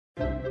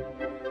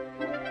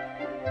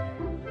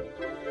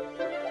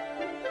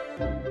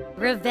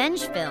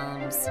Revenge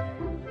films.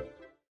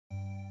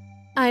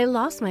 I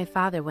lost my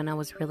father when I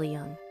was really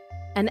young,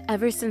 and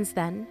ever since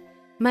then,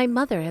 my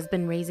mother has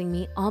been raising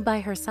me all by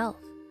herself.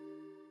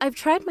 I've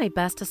tried my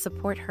best to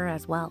support her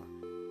as well,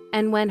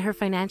 and when her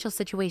financial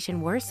situation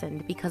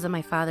worsened because of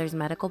my father's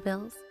medical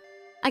bills,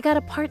 I got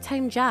a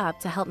part-time job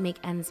to help make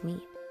ends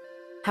meet.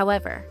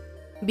 However,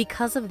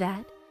 because of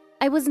that,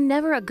 I was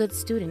never a good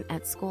student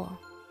at school.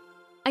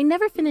 I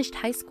never finished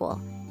high school,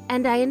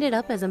 and I ended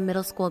up as a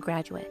middle school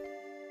graduate.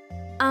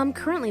 I'm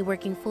currently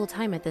working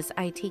full-time at this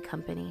IT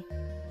company,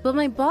 but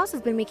my boss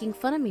has been making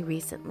fun of me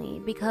recently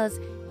because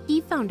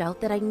he found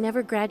out that I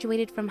never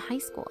graduated from high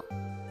school.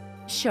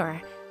 Sure,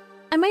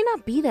 I might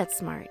not be that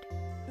smart.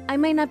 I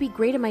might not be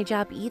great at my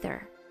job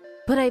either,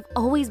 but I've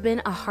always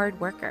been a hard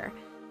worker,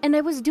 and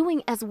I was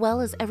doing as well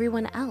as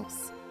everyone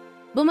else.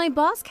 But my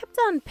boss kept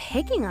on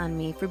picking on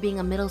me for being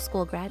a middle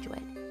school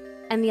graduate,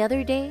 and the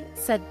other day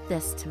said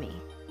this to me.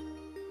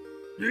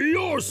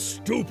 You're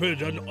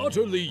stupid and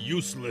utterly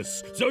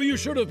useless, so you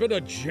should have been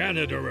a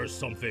janitor or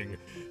something.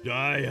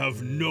 I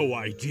have no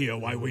idea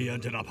why we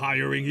ended up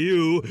hiring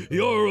you.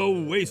 You're a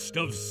waste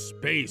of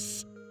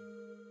space.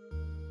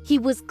 He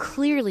was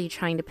clearly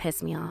trying to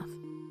piss me off.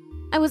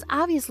 I was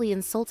obviously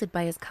insulted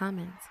by his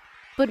comments,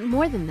 but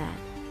more than that,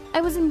 I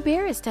was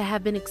embarrassed to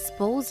have been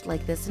exposed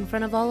like this in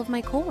front of all of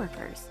my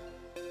coworkers.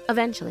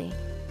 Eventually,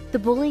 the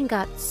bullying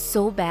got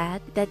so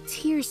bad that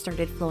tears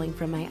started flowing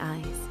from my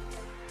eyes.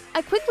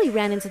 I quickly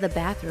ran into the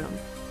bathroom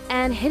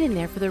and hid in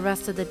there for the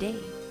rest of the day.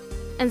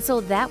 And so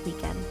that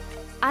weekend,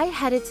 I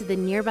headed to the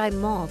nearby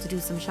mall to do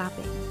some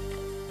shopping.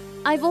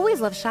 I've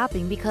always loved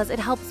shopping because it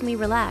helps me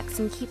relax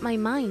and keep my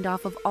mind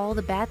off of all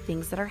the bad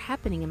things that are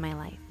happening in my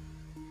life.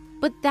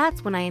 But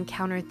that's when I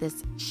encountered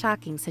this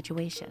shocking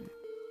situation.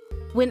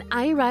 When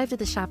I arrived at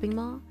the shopping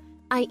mall,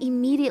 I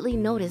immediately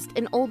noticed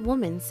an old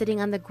woman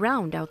sitting on the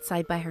ground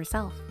outside by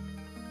herself.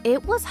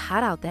 It was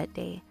hot out that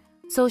day,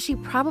 so she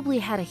probably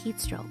had a heat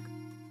stroke.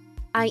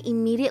 I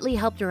immediately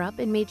helped her up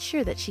and made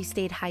sure that she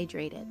stayed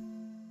hydrated.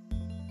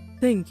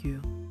 Thank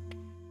you.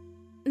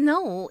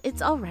 No,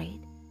 it's all right.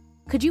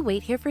 Could you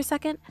wait here for a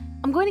second?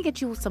 I'm going to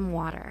get you some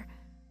water.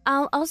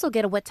 I'll also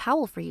get a wet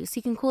towel for you so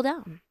you can cool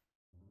down.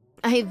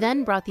 I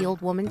then brought the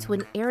old woman to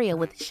an area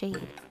with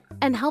shade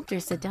and helped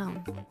her sit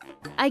down.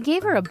 I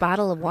gave her a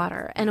bottle of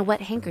water and a wet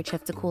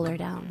handkerchief to cool her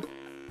down,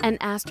 and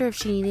asked her if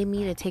she needed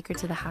me to take her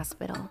to the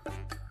hospital.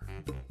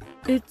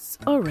 It's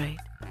all right.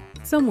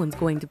 Someone's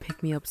going to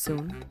pick me up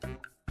soon.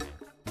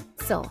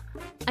 So,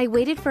 I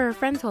waited for her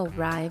friend to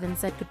arrive and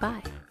said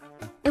goodbye.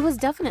 It was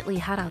definitely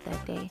hot out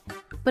that day,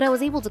 but I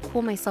was able to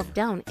cool myself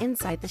down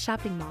inside the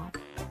shopping mall.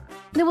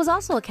 There was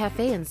also a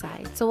cafe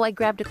inside, so I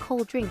grabbed a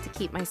cold drink to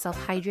keep myself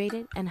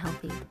hydrated and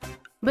healthy.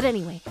 But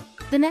anyway,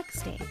 the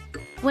next day,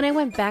 when I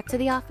went back to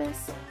the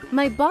office,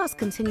 my boss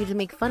continued to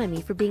make fun of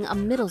me for being a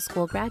middle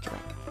school graduate.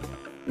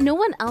 No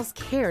one else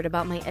cared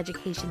about my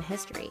education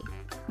history,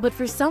 but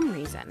for some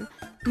reason,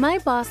 my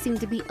boss seemed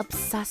to be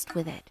obsessed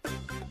with it.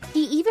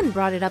 He even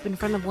brought it up in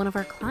front of one of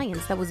our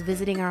clients that was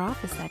visiting our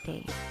office that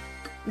day.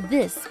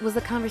 This was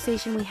the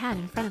conversation we had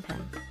in front of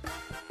him.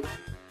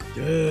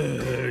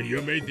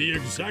 You made the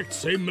exact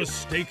same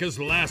mistake as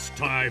last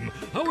time.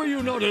 How are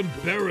you not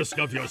embarrassed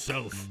of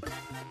yourself?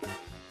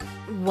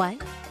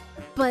 What?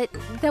 But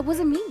that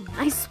wasn't me,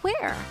 I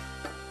swear.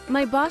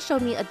 My boss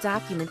showed me a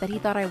document that he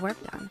thought I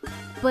worked on,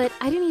 but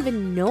I didn't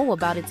even know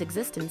about its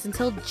existence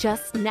until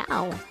just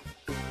now.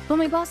 But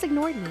my boss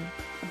ignored me,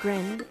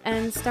 grinned,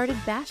 and started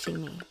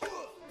bashing me.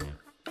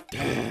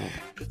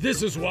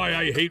 This is why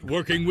I hate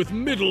working with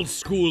middle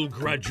school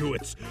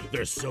graduates.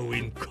 They're so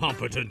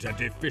incompetent and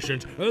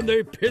efficient, and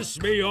they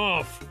piss me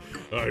off.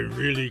 I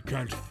really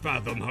can't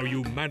fathom how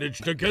you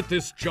managed to get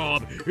this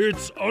job.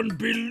 It's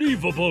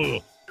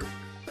unbelievable.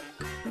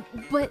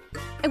 But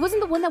I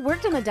wasn't the one that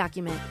worked on the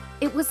document.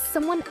 It was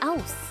someone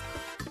else.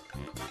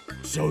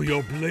 So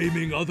you're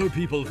blaming other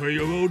people for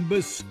your own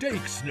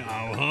mistakes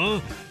now,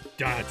 huh?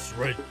 That's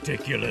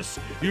ridiculous.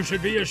 You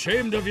should be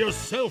ashamed of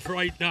yourself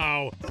right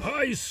now.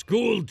 High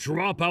school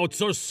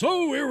dropouts are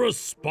so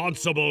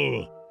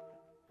irresponsible.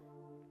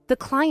 The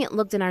client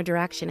looked in our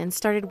direction and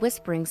started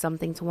whispering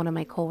something to one of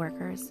my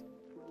coworkers.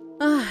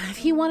 If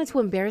he wanted to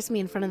embarrass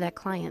me in front of that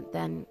client,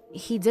 then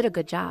he did a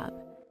good job.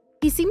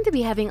 He seemed to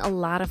be having a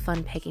lot of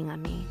fun picking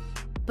on me,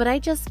 but I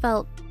just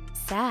felt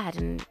sad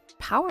and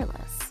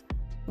powerless.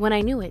 When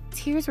I knew it,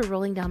 tears were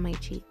rolling down my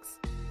cheeks.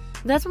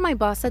 That's when my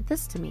boss said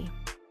this to me.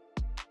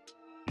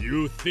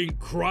 You think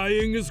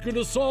crying is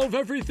gonna solve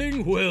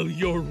everything? Well,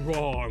 you're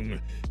wrong.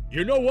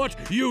 You know what?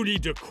 You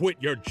need to quit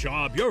your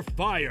job. You're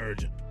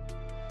fired.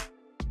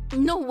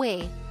 No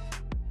way.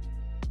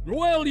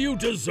 Well, you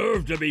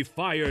deserve to be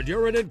fired.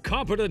 You're an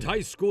incompetent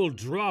high school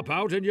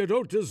dropout and you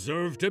don't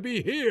deserve to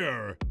be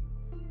here.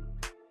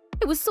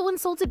 I was so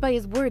insulted by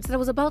his words that I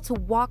was about to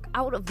walk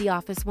out of the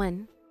office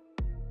when...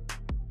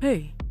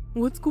 Hey,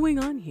 what's going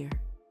on here?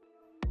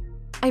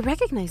 I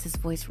recognized his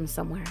voice from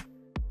somewhere.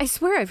 I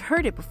swear I've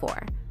heard it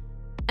before.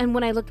 And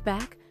when I looked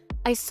back,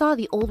 I saw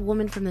the old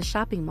woman from the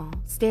shopping mall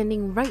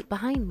standing right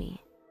behind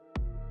me.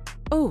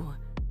 Oh,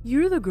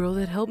 you're the girl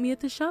that helped me at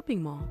the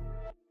shopping mall.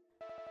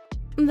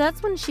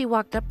 That's when she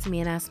walked up to me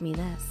and asked me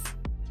this.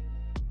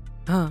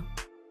 Huh?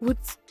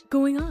 What's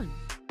going on?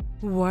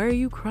 Why are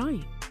you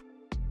crying?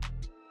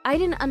 I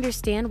didn't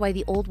understand why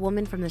the old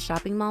woman from the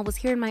shopping mall was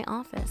here in my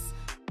office,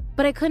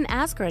 but I couldn't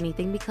ask her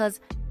anything because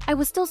I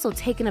was still so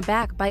taken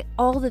aback by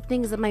all the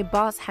things that my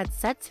boss had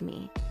said to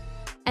me.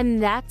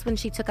 And that's when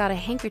she took out a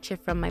handkerchief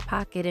from my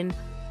pocket and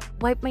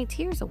wiped my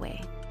tears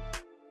away.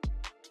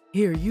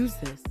 Here, use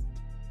this.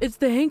 It's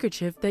the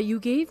handkerchief that you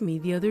gave me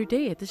the other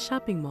day at the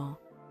shopping mall.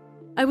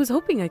 I was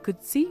hoping I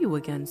could see you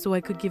again so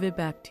I could give it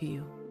back to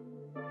you.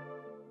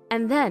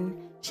 And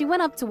then she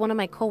went up to one of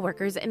my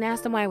coworkers and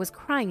asked him why I was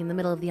crying in the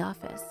middle of the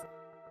office.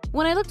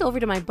 When I looked over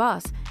to my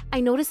boss, I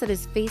noticed that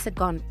his face had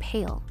gone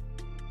pale.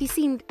 He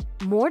seemed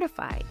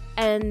mortified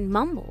and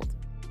mumbled.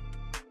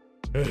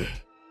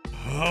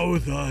 How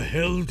the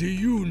hell do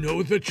you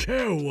know the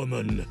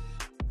chairwoman?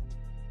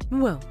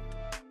 Well,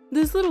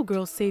 this little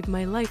girl saved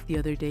my life the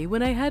other day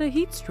when I had a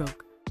heat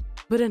stroke.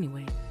 But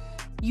anyway,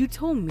 you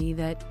told me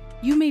that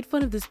you made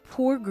fun of this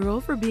poor girl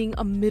for being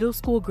a middle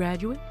school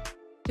graduate?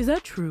 Is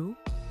that true?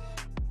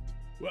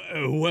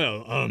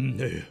 Well,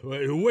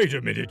 wait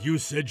a minute. You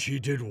said she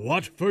did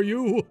what for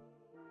you?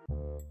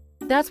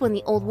 That's when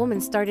the old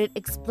woman started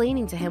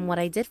explaining to him what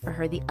I did for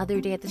her the other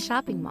day at the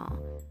shopping mall.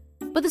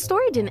 But the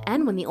story didn't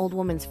end when the old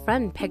woman's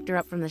friend picked her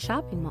up from the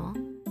shopping mall.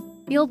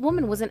 The old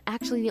woman wasn't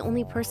actually the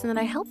only person that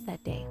I helped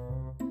that day.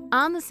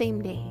 On the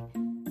same day,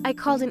 I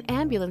called an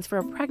ambulance for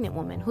a pregnant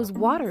woman whose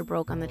water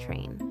broke on the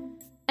train.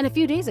 And a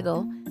few days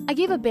ago, I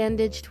gave a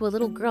bandage to a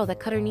little girl that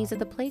cut her knees at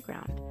the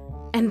playground.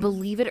 And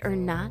believe it or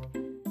not,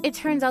 it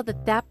turns out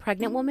that that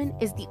pregnant woman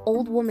is the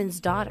old woman's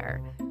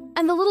daughter.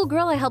 And the little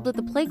girl I helped at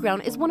the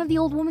playground is one of the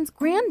old woman's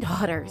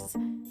granddaughters.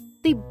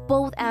 They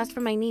both asked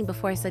for my name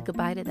before I said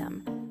goodbye to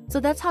them. So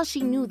that's how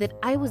she knew that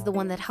I was the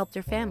one that helped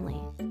her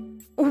family.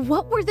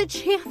 What were the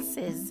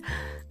chances?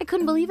 I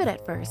couldn't believe it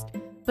at first,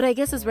 but I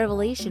guess this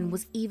revelation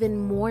was even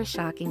more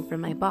shocking for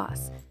my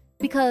boss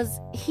because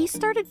he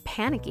started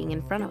panicking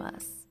in front of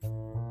us.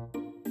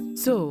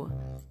 So,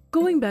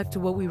 going back to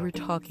what we were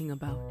talking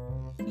about,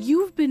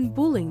 you've been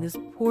bullying this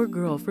poor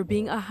girl for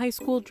being a high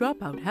school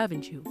dropout,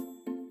 haven't you?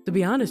 To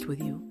be honest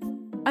with you,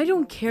 I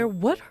don't care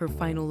what her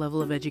final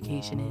level of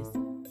education is.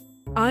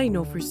 I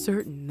know for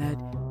certain that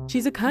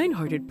she's a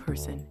kind-hearted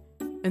person,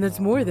 and that's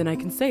more than I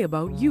can say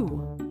about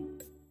you.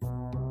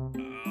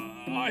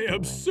 I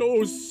am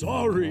so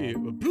sorry.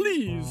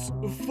 Please,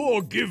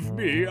 forgive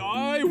me.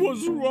 I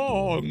was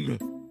wrong.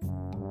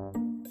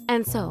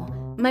 And so,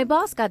 my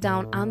boss got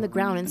down on the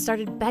ground and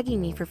started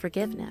begging me for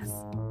forgiveness.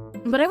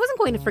 But I wasn't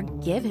going to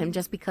forgive him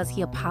just because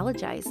he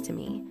apologized to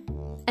me.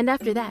 And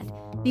after that,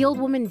 the old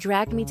woman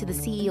dragged me to the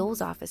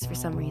CEO's office for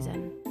some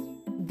reason.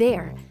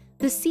 There,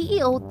 the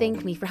CEO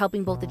thanked me for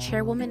helping both the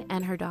chairwoman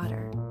and her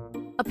daughter.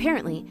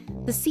 Apparently,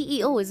 the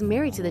CEO is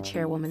married to the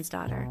chairwoman's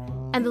daughter,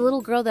 and the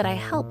little girl that I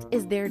helped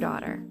is their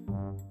daughter.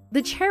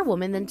 The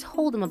chairwoman then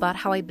told him about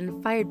how I'd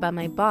been fired by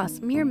my boss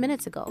mere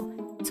minutes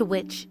ago, to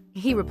which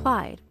he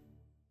replied,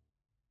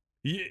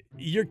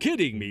 You're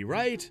kidding me,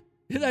 right?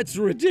 That's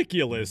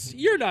ridiculous.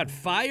 You're not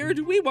fired.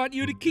 We want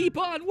you to keep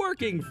on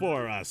working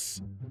for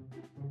us.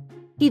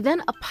 He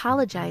then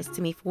apologized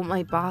to me for what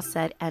my boss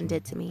said and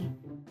did to me.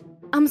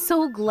 I'm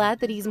so glad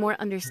that he's more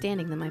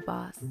understanding than my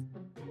boss.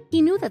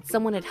 He knew that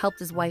someone had helped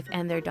his wife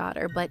and their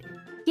daughter, but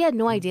he had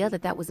no idea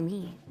that that was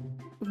me.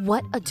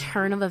 What a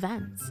turn of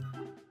events.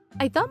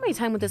 I thought my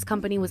time with this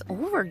company was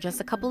over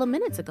just a couple of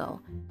minutes ago,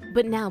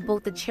 but now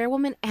both the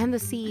chairwoman and the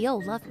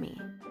CEO love me.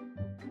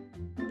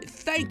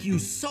 Thank you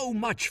so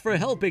much for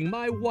helping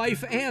my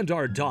wife and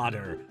our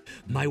daughter.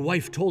 My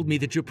wife told me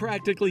that you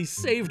practically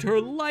saved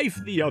her life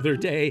the other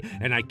day,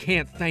 and I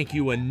can't thank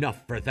you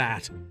enough for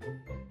that.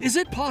 Is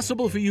it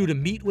possible for you to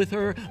meet with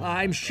her?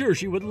 I'm sure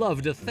she would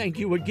love to thank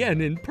you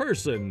again in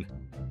person.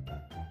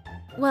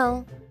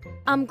 Well,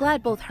 I'm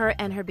glad both her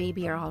and her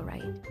baby are all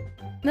right.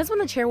 That's when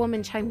the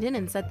chairwoman chimed in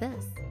and said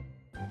this.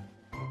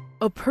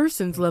 A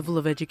person's level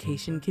of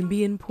education can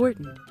be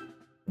important,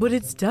 but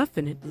it's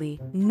definitely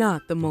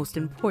not the most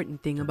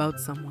important thing about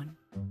someone.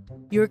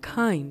 You're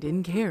kind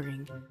and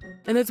caring,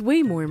 and that's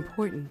way more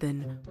important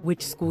than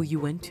which school you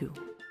went to.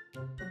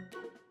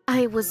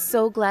 I was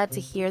so glad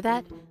to hear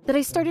that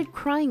I started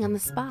crying on the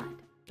spot.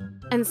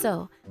 And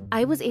so,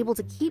 I was able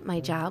to keep my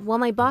job while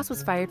my boss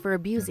was fired for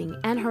abusing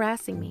and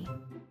harassing me.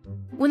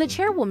 When the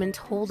chairwoman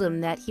told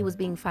him that he was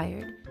being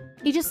fired,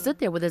 he just stood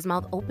there with his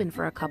mouth open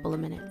for a couple of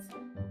minutes.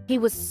 He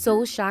was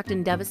so shocked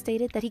and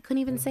devastated that he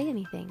couldn't even say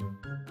anything.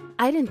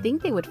 I didn't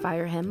think they would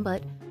fire him,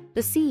 but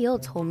the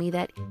CEO told me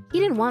that he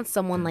didn't want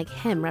someone like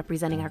him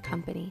representing our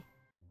company.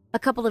 A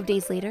couple of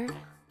days later,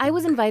 I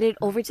was invited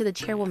over to the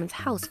chairwoman's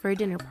house for a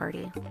dinner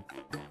party.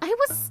 I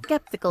was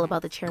skeptical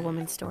about the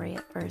chairwoman's story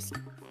at first.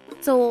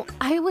 So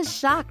I was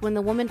shocked when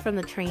the woman from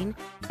the train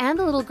and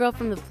the little girl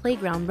from the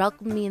playground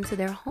welcomed me into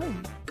their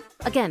home.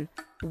 Again,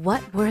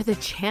 what were the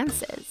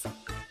chances?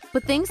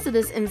 But thanks to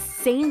this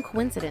insane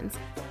coincidence,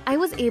 I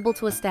was able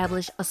to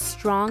establish a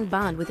strong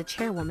bond with the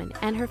chairwoman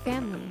and her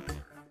family.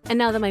 And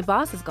now that my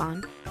boss is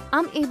gone,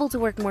 I'm able to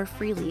work more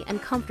freely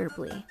and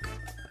comfortably.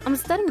 I'm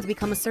studying to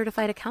become a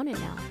certified accountant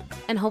now,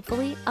 and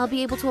hopefully I'll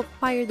be able to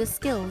acquire the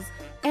skills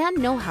and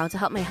know-how to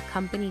help my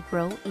company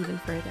grow even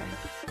further.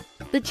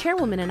 The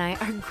chairwoman and I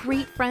are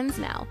great friends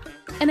now,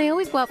 and I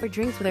always go out for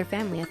drinks with her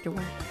family after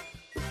work.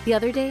 The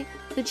other day,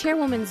 the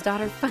chairwoman's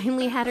daughter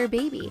finally had her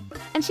baby,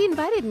 and she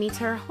invited me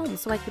to her home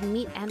so I could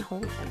meet and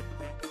hold him.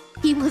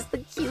 He was the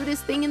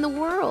cutest thing in the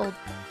world,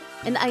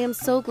 and I am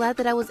so glad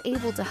that I was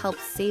able to help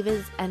save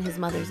his and his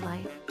mother's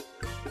life.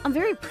 I'm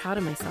very proud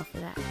of myself for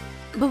that.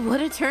 But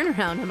what a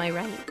turnaround, am I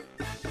right?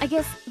 I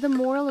guess the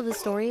moral of the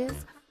story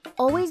is,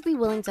 always be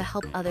willing to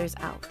help others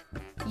out.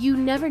 You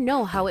never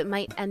know how it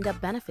might end up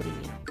benefiting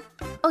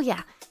you. Oh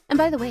yeah, and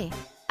by the way,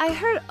 I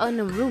heard on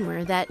a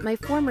rumor that my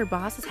former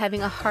boss is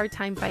having a hard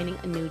time finding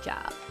a new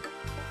job.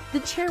 The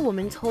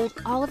chairwoman told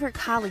all of her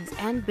colleagues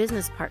and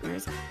business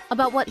partners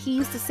about what he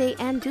used to say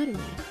and do to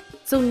me,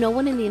 so no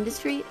one in the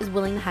industry is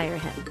willing to hire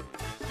him.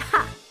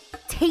 Ha!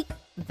 Take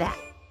that!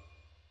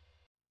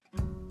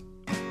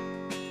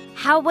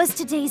 How was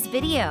today's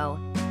video?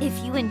 If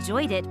you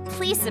enjoyed it,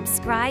 please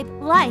subscribe,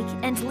 like,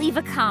 and leave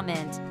a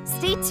comment.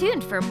 Stay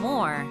tuned for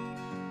more.